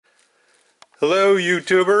Hello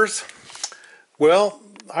YouTubers. Well,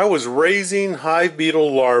 I was raising hive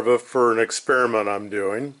beetle larvae for an experiment I'm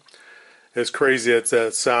doing, as crazy as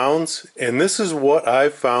that sounds, and this is what I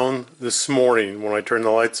found this morning when I turned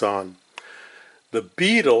the lights on. The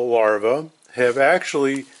beetle larvae have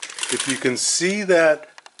actually, if you can see that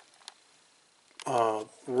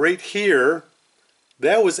right here,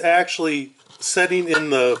 that was actually setting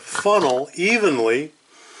in the funnel evenly,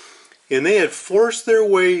 and they had forced their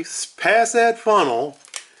way past that funnel,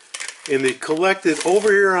 and they collected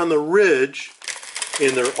over here on the ridge,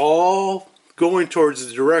 and they're all going towards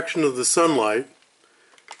the direction of the sunlight.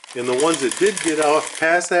 And the ones that did get off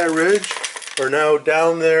past that ridge are now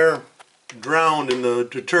down there drowned in the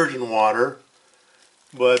detergent water.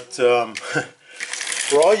 But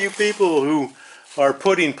for all you people who are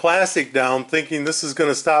putting plastic down thinking this is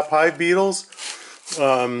going to stop hive beetles,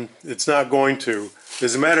 it's not going to.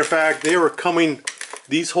 As a matter of fact, they were coming,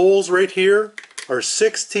 these holes right here are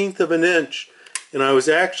 1/16 of an inch, and I was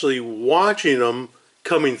actually watching them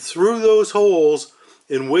coming through those holes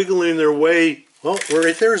and wiggling their way. Well,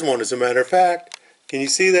 right there's one, as a matter of fact. Can you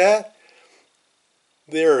see that?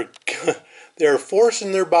 They're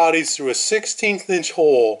forcing their bodies through a 1/16 inch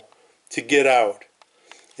hole to get out.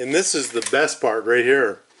 And this is the best part right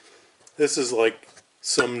here. This is like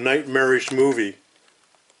some nightmarish movie.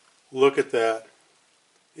 Look at that.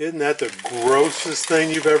 Isn't that the grossest thing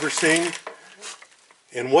you've ever seen?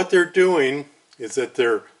 And what they're doing is that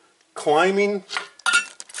they're climbing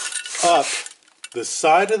up the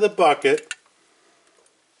side of the bucket.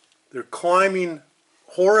 They're climbing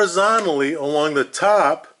horizontally along the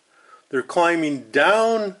top. They're climbing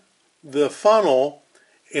down the funnel,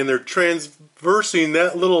 and they're transversing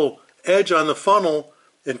that little edge on the funnel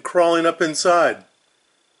and crawling up inside.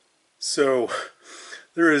 So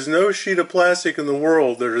there is no sheet of plastic in the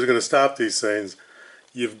world that is going to stop these things.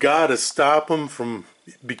 You've got to stop them from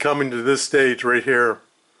becoming to this stage right here.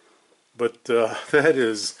 But that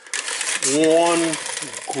is one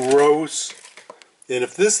gross. And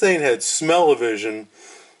if this thing had smell-o-vision,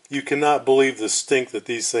 you cannot believe the stink that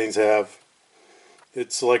these things have.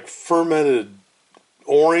 It's like fermented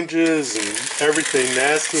oranges and everything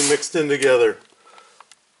nasty mixed in together.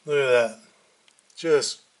 Look at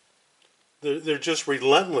that. They're just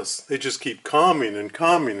relentless. They just keep coming and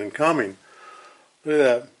coming and coming. Look at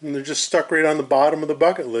that. And they're just stuck right on the bottom of the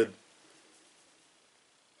bucket lid.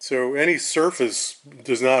 So any surface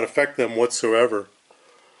does not affect them whatsoever.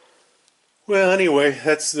 Well, anyway,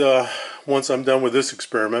 that's once I'm done with this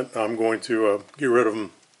experiment, I'm going to get rid of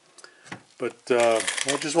them. But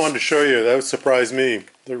I just wanted to show you, that would surprise me.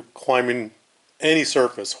 They're climbing any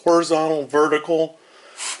surface, horizontal, vertical,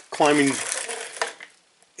 climbing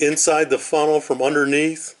inside the funnel from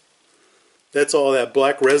underneath. That's all that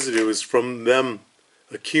black residue is from them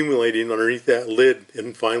accumulating underneath that lid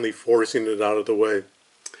and finally forcing it out of the way.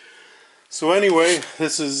 So anyway,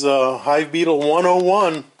 this is Hive Beetle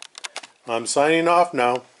 101. I'm signing off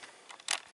now.